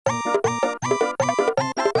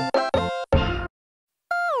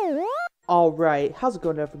Alright, how's it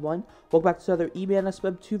going everyone? Welcome back to another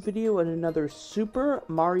eManSpam2 video and another Super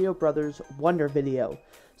Mario Bros. Wonder video.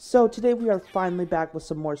 So today we are finally back with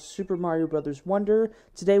some more Super Mario Bros. Wonder.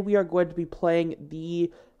 Today we are going to be playing the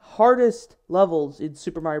hardest levels in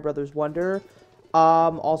Super Mario Bros. Wonder,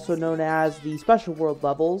 also known as the Special World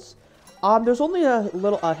levels. There's only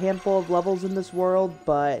a handful of levels in this world,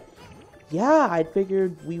 but yeah, I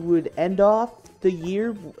figured we would end off the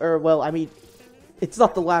year, or well, I mean, it's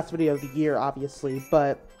not the last video of the year, obviously,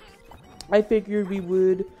 but I figured we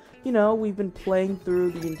would, you know, we've been playing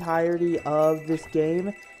through the entirety of this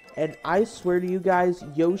game, and I swear to you guys,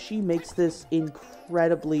 Yoshi makes this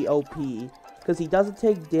incredibly OP, because he doesn't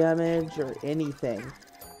take damage or anything.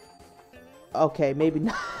 Okay, maybe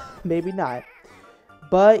not, maybe not.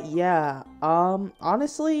 But yeah,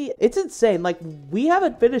 honestly, it's insane. Like, we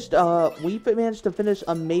haven't finished, we've managed to finish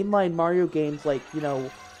a mainline Mario games, like, you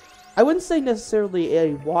know, I wouldn't say necessarily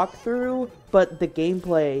a walkthrough, but the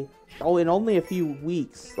gameplay, in only a few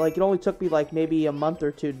weeks. Like, it only took me, like, maybe a month or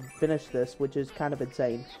two to finish this, which is kind of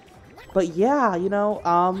insane. But yeah, you know,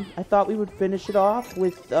 I thought we would finish it off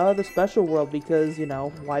with, the Special World, because, you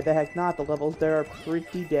know, why the heck not? The levels there are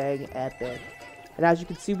pretty dang epic. And as you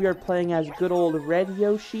can see, we are playing as good old Red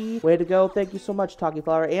Yoshi. Way to go, thank you so much, Talkie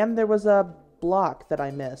Flower. And there was a block that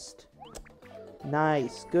I missed.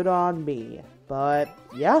 Nice, good on me. But,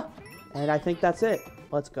 yeah, and I think that's it.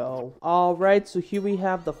 Let's go. Alright, so here we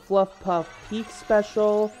have the Fluff Puff Peak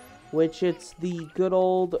Special, which it's the good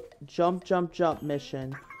old Jump, Jump, Jump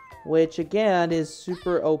mission, which, again, is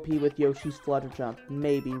super OP with Yoshi's Flutter Jump.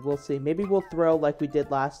 Maybe, we'll see. Maybe we'll throw like we did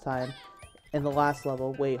last time in the last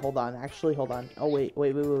level. Wait, hold on. Actually, hold on. Oh, wait.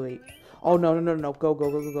 Oh, no. Go.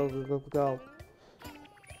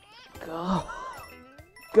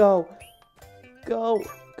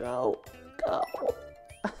 Go.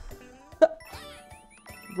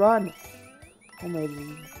 Run. Oh my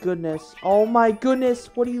goodness. Oh my goodness.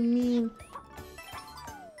 What do you mean?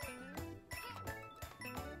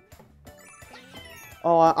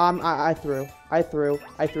 Oh, I threw.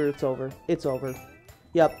 It's over. It's over.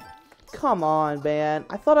 Yep. Come on, man.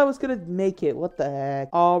 I thought I was gonna make it. What the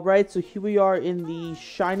heck? Alright, so here we are in the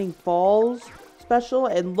Shining Falls special.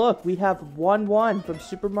 And look, we have 1-1 from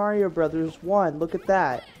Super Mario Bros. 1. Look at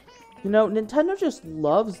that. You know, Nintendo just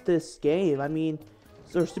loves this game. I mean,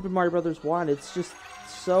 or Super Mario Bros. 1, it's just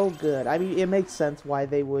so good. I mean, it makes sense why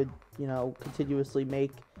they would, you know, continuously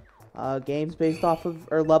make games based off of,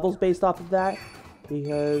 or levels based off of that.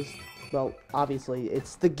 Because, well, obviously,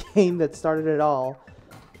 it's the game that started it all.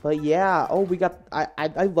 But yeah, oh, we got,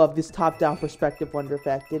 I love this top-down perspective Wonder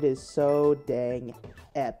Effect. It is so dang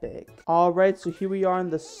epic. Alright, so here we are in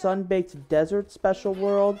the Sun-Baked Desert Special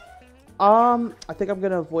World. I think I'm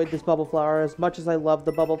gonna avoid this Bubble Flower. As much as I love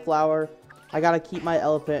the Bubble Flower, I gotta keep my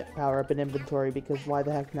Elephant power-up in inventory, because why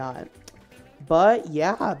the heck not? But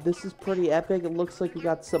yeah, this is pretty epic. It looks like we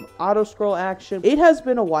got some auto-scroll action. It has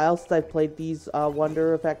been a while since I've played these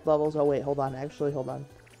Wonder Effect levels. Oh wait, hold on. Actually, hold on.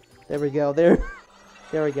 There we go.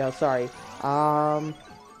 There we go, sorry.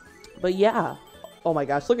 But yeah. Oh my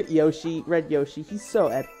gosh, look at Yoshi, Red Yoshi. He's so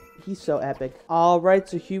epic. Alright,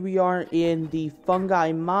 so here we are in the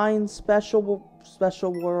Fungi Mine special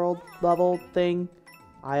world level thing.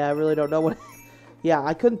 I really don't know what... Yeah,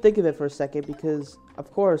 I couldn't think of it for a second because,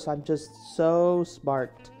 of course, I'm just so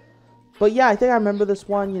smart. But yeah, I think I remember this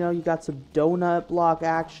one. You know, you got some donut block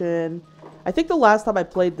action. I think the last time I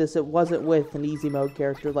played this, it wasn't with an easy mode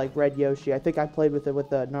character like Red Yoshi. I think I played with it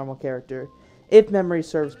with a normal character, if memory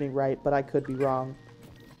serves me right, but I could be wrong.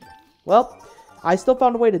 Well, I still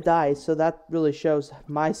found a way to die, so that really shows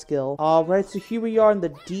my skill. Alright, so here we are in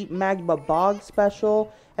the Deep Magma Bog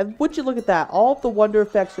special. And would you look at that? All of the Wonder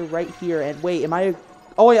Effects are right here. And wait, am I...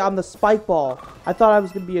 Oh wait, I'm the Spike Ball. I thought I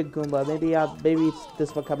was going to be a Goomba. Maybe it's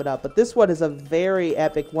this one coming up. But this one is a very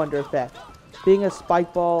epic Wonder Effect. Being a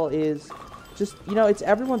Spike Ball is... just, you know, it's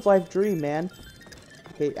everyone's life dream, man.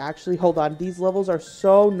 Okay, actually, hold on. These levels are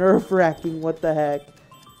so nerve-wracking. What the heck?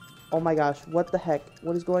 Oh my gosh, what the heck?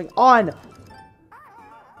 What is going on?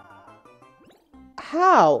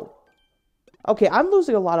 How? Okay, I'm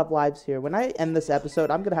losing a lot of lives here. When I end this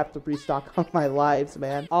episode, I'm gonna have to restock on my lives,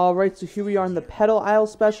 man. Alright, so here we are in the Petal Isle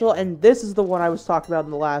special, and this is the one I was talking about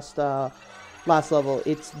in the last level.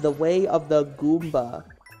 It's the Way of the Goomba.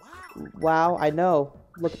 Wow, I know.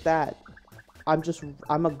 Look at that. I'm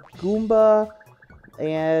a Goomba,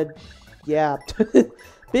 and yeah.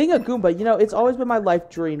 Being a Goomba, you know, it's always been my life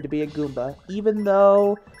dream to be a Goomba. Even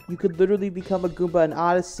though you could literally become a Goomba in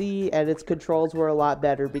Odyssey, and its controls were a lot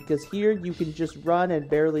better, because here you can just run and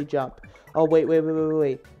barely jump. Oh, wait.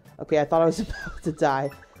 Okay, I thought I was about to die.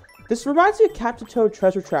 This reminds me of Captain Toad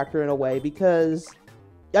Treasure Tracker in a way, because,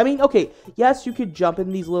 I mean, okay, yes, you could jump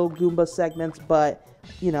in these little Goomba segments, but,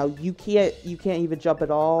 you know, you can't even jump at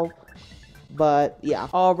all. But, yeah.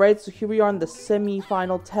 Alright, so here we are in the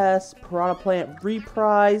semi-final test, Piranha Plant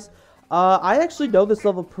Reprise. I actually know this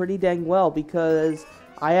level pretty dang well, because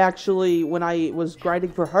I actually, when I was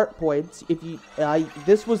grinding for heart points,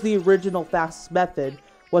 this was the original fastest method,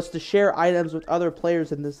 was to share items with other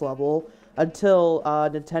players in this level, until,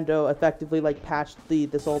 Nintendo effectively, like, patched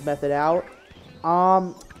this old method out.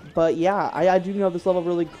 But yeah, I do know this level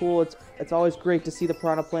really cool. It's always great to see the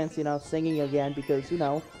Piranha Plants, you know, singing again, because, you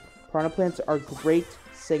know, Piranha Plants are great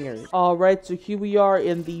singers. Alright, so here we are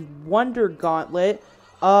in the Wonder Gauntlet.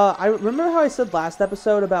 I remember how I said last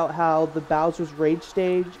episode about how the Bowser's Rage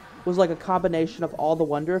stage was like a combination of all the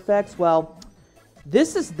Wonder effects? Well,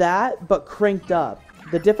 this is that, but cranked up.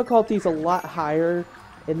 The difficulty is a lot higher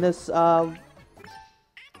in this, Oh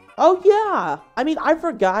yeah! I mean, I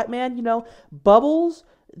forgot, man, you know, bubbles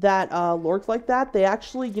that lurk like that, they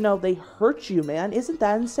actually, you know, they hurt you, man. Isn't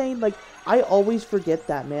that insane? Like, I always forget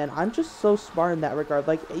that, man. I'm just so smart in that regard.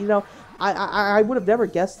 Like, you know, I would have never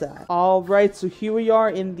guessed that. Alright, so here we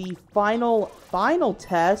are in the final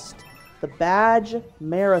test, the Badge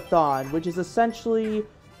Marathon, which is essentially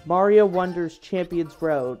Mario Wonder's Champions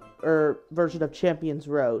Road, or version of Champions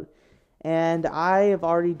Road. And I have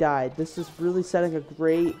already died. This is really setting a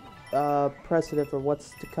great precedent for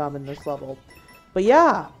what's to come in this level. But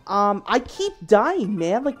yeah, I keep dying,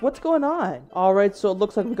 man. Like, what's going on? Alright, so it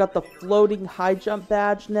looks like we got the floating high jump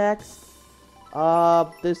badge next.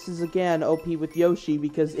 This is, again, OP with Yoshi,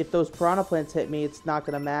 because if those Piranha Plants hit me, it's not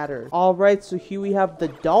gonna matter. Alright, so here we have the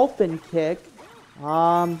dolphin kick.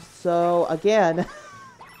 So, again,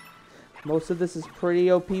 most of this is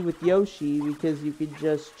pretty OP with Yoshi, because you can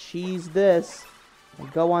just cheese this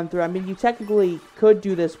and go on through. I mean, you technically could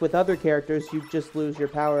do this with other characters, you just lose your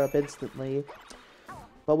power-up instantly.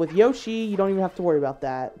 But with Yoshi, you don't even have to worry about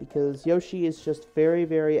that, because Yoshi is just very,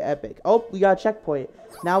 very epic. Oh, we got a checkpoint.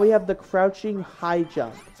 Now we have the crouching high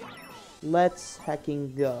jump. Let's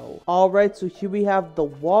hecking go. Alright, so here we have the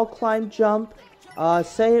wall climb jump.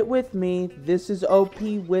 Say it with me. This is OP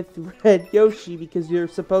with Red Yoshi, because you're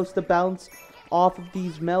supposed to bounce off of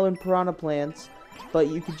these melon Piranha Plants, but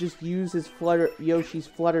you could just use Yoshi's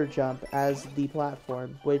flutter jump as the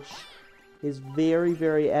platform, which is very,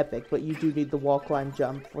 very epic, but you do need the wall climb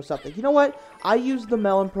jump or something. You know what? I used the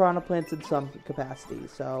melon Piranha Plants in some capacity,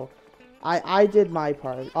 so I did my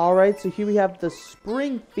part. Alright, so here we have the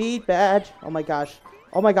Spring Feed badge. Oh my gosh.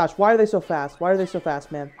 Oh my gosh, why are they so fast? Why are they so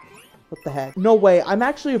fast, man? What the heck? No way, I'm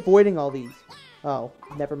actually avoiding all these. Oh,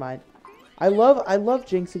 never mind. I love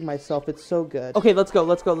jinxing myself, it's so good. Okay, let's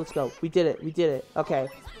go. We did it. Okay.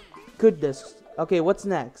 Goodness. Okay, what's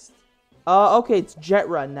next? Okay, it's Jet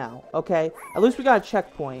Run now. Okay, at least we got a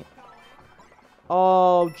checkpoint.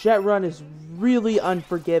 Oh, Jet Run is really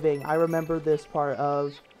unforgiving. I remember this part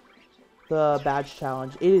of the badge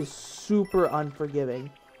challenge. It is super unforgiving.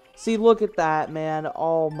 See, look at that, man.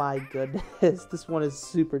 Oh my goodness. This one is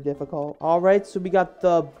super difficult. Alright, so we got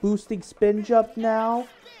the boosting spin jump now.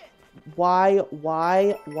 Why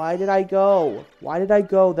did I go? Why did I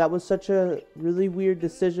go? That was such a really weird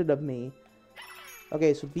decision of me.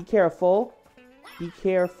 Okay, so be careful. Be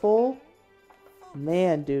careful.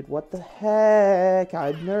 Man, dude, what the heck?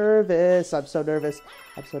 I'm nervous. I'm so nervous.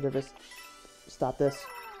 I'm so nervous. Stop this.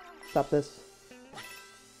 Stop this.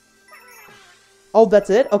 Oh, that's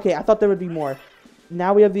it? Okay, I thought there would be more.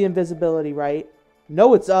 Now we have the invisibility, right?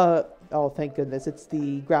 No, it's, oh, thank goodness. It's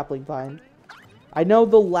the grappling vine. I know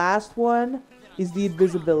the last one is the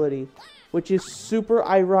invisibility, which is super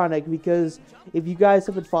ironic because if you guys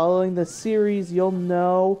have been following the series, you'll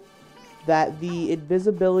know that the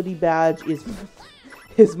invisibility badge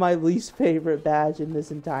is my least favorite badge in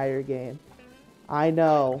this entire game. I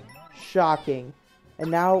know. Shocking.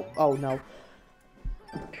 And now, oh no.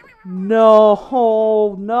 No,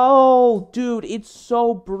 dude, it's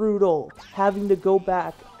so brutal having to go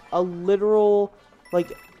back a literal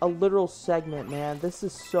segment, man. This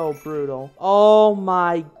is so brutal. Oh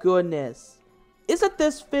my goodness. Isn't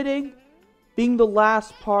this fitting? Being the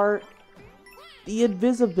last part, the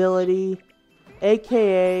invisibility,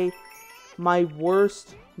 aka my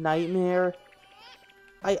worst nightmare.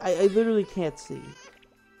 I literally can't see.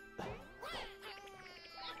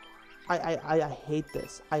 I hate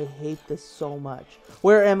this. I hate this so much.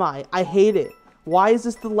 Where am I? I hate it. Why is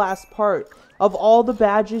this the last part? Of all the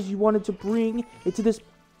badges you wanted to bring into this...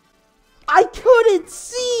 I couldn't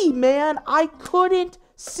see, man! I couldn't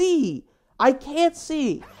see! I can't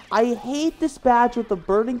see! I hate this badge with a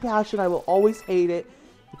burning passion. I will always hate it.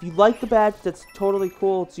 If you like the badge, that's totally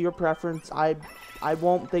cool. It's your preference. I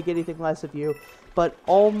won't think anything less of you. But,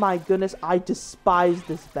 oh my goodness, I despise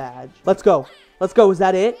this badge. Let's go. Let's go. Is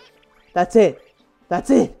that it? That's it. That's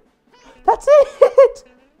it. That's it.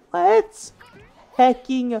 Let's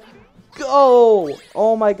hecking go.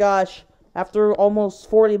 Oh my gosh. After almost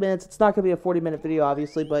 40 minutes, it's not going to be a 40-minute video,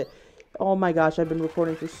 obviously, but oh my gosh, I've been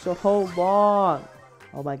recording for so long.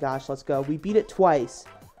 Oh my gosh, let's go. We beat it twice.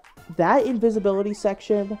 That invisibility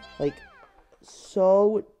section, like,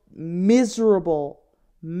 so miserable.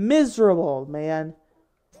 Miserable, man.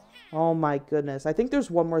 Oh my goodness. I think there's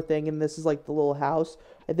one more thing, and this is like the little house.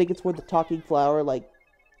 I think it's where the talking flower, like,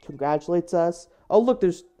 congratulates us. Oh, look,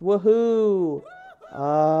 there's, woohoo.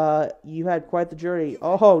 You had quite the journey.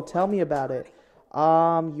 Oh, tell me about it.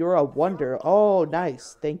 You're a wonder. Oh,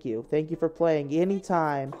 nice. Thank you. Thank you for playing.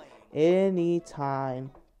 Anytime.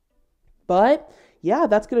 Anytime. But, yeah,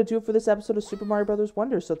 that's going to do it for this episode of Super Mario Bros.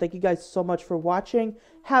 Wonder. So thank you guys so much for watching.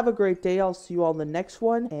 Have a great day. I'll see you all in the next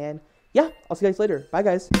one. And, yeah, I'll see you guys later. Bye,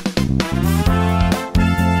 guys.